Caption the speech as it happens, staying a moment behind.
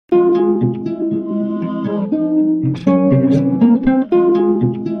What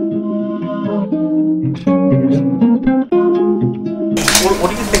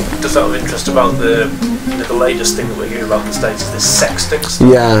do you think, just out of interest, about the latest thing that we're hearing about in the States, is this sexting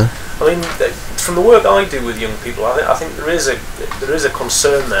stuff? Yeah. I mean, from the work I do with young people, I think there is a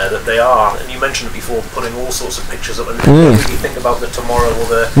concern there that they are, and you mentioned it before, putting all sorts of pictures up, and what do you think about the tomorrow or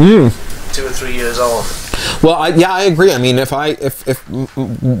the 2 or 3 years on? Well, I agree. I mean,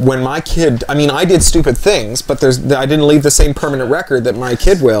 when my kid, I mean, I did stupid things, but I didn't leave the same permanent record that my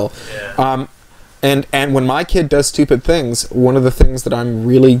kid will. Yeah. And when my kid does stupid things, one of the things that I'm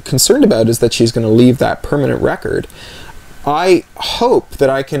really concerned about is that she's going to leave that permanent record. I hope that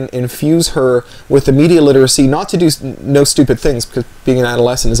I can infuse her with the media literacy, not to do no stupid things, because being an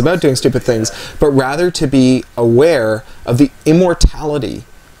adolescent is about doing stupid things, but rather to be aware of the immortality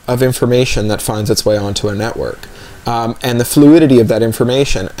of information that finds its way onto a network, and the fluidity of that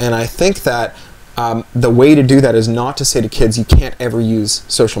information. And I think that the way to do that is not to say to kids, you can't ever use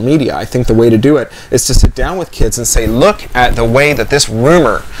social media. I think the way to do it is to sit down with kids and say, look at the way that this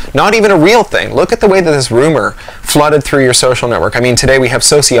rumor, not even a real thing, look at the way that this rumor flooded through your social network. I mean, today we have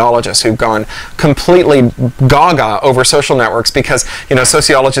sociologists who've gone completely gaga over social networks because, you know,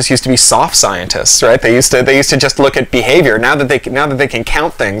 sociologists used to be soft scientists, right? They used to just look at behavior. Now that they can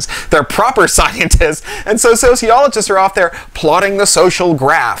count things, they're proper scientists. And so sociologists are off there plotting the social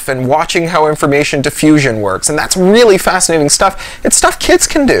graph and watching how information diffusion works, and that's really fascinating stuff. It's stuff kids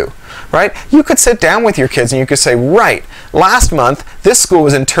can do, right? You could sit down with your kids and you could say, right, last month this school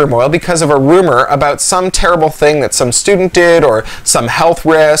was in turmoil because of a rumor about some terrible thing that some student did, or some health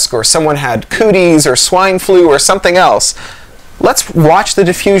risk, or someone had cooties or swine flu or something else. Let's watch the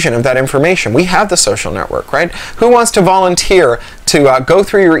diffusion of that information. We have the social network, right? Who wants to volunteer to go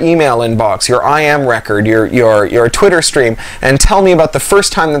through your email inbox, your IM record, your Twitter stream, and tell me about the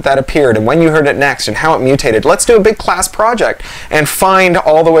first time that appeared, and when you heard it next, and how it mutated? Let's do a big class project and find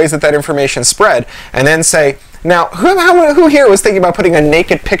all the ways that information spread, and then say, now, who here was thinking about putting a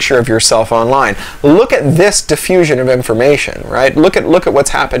naked picture of yourself online? Look at this diffusion of information, right? Look at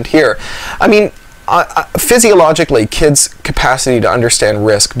what's happened here. I mean, physiologically, kids' capacity to understand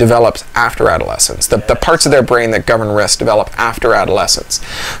risk develops after adolescence. The parts of their brain that govern risk develop after adolescence.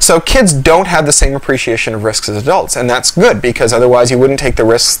 So kids don't have the same appreciation of risks as adults, and that's good, because otherwise you wouldn't take the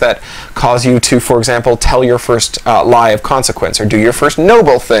risks that cause you to, for example, tell your first lie of consequence, or do your first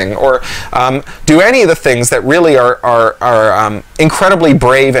noble thing, or do any of the things that really are incredibly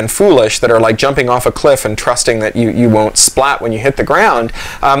brave and foolish, that are like jumping off a cliff and trusting that you won't splat when you hit the ground,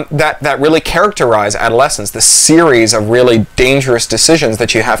 that really characterize adolescence, the series of really dangerous decisions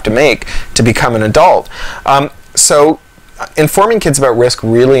that you have to make to become an adult. So informing kids about risk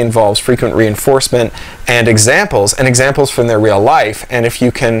really involves frequent reinforcement and examples from their real life. And if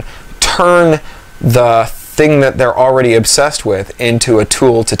you can turn the thing that they're already obsessed with into a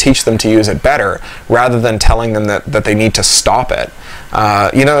tool to teach them to use it better, rather than telling them that they need to stop it.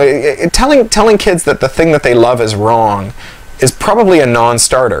 You know, telling kids that the thing that they love is wrong is probably a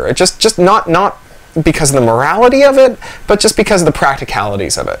non-starter. It just not because of the morality of it, but just because of the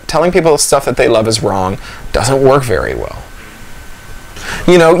practicalities of it. Telling people stuff that they love is wrong doesn't work very well.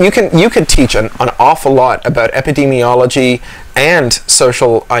 You know, you could teach an awful lot about epidemiology and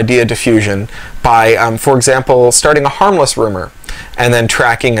social idea diffusion by, for example, starting a harmless rumor and then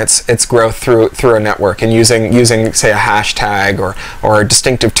tracking its growth through a network, and using say a hashtag or a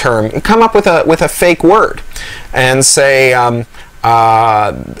distinctive term, and come up with a fake word and say,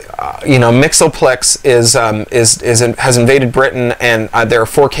 you know, Mixoplex has invaded Britain, and there are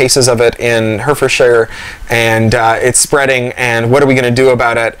 4 cases of it in Herefordshire, and it's spreading, and what are we going to do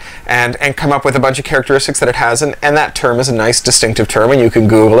about it? And come up with a bunch of characteristics that it has, and that term is a nice distinctive term, and you can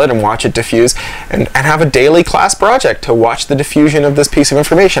Google it and watch it diffuse, and have a daily class project to watch the diffusion of this piece of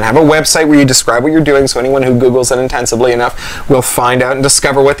information. Have a website where you describe what you're doing, so anyone who Googles it intensively enough will find out and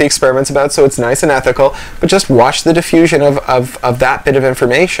discover what the experiment's about, so it's nice and ethical. But just watch the diffusion of that bit of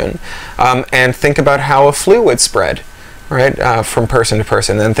information, and think about how a flu would spread, right, from person to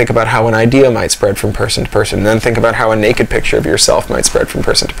person. Then think about how an idea might spread from person to person. Then think about how a naked picture of yourself might spread from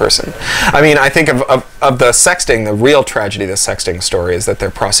person to person. I mean, I think of the sexting, the real tragedy of the sexting story is that they're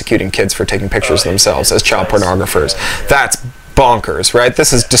prosecuting kids for taking pictures of themselves as child pornographers. That's bonkers, right?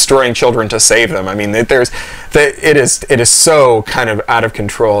 This is destroying children to save them. I mean, it is so kind of out of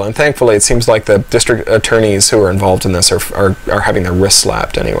control, and thankfully it seems like the district attorneys who are involved in this are having their wrists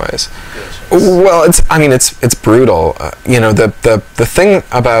slapped anyways. Well, it's brutal. You know, the thing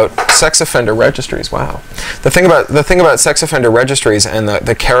about sex offender registries. Wow, the thing about sex offender registries and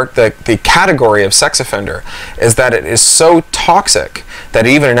the category of sex offender is that it is so toxic that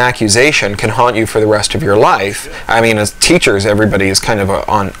even an accusation can haunt you for the rest of your life. I mean, as teachers, everybody is kind of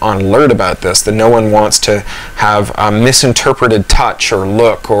on alert about this, that no one wants to have a misinterpreted touch or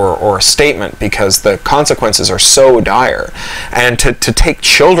look or statement, because the consequences are so dire. And to take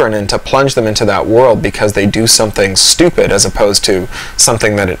children and to plunge them into that world because they do something stupid as opposed to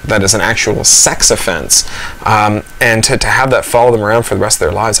something that is an actual sex offense, and to have that follow them around for the rest of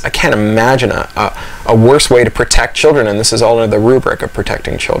their lives, I can't imagine a worse way to protect children, and this is all under the rubric of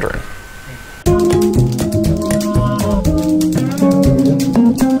protecting children.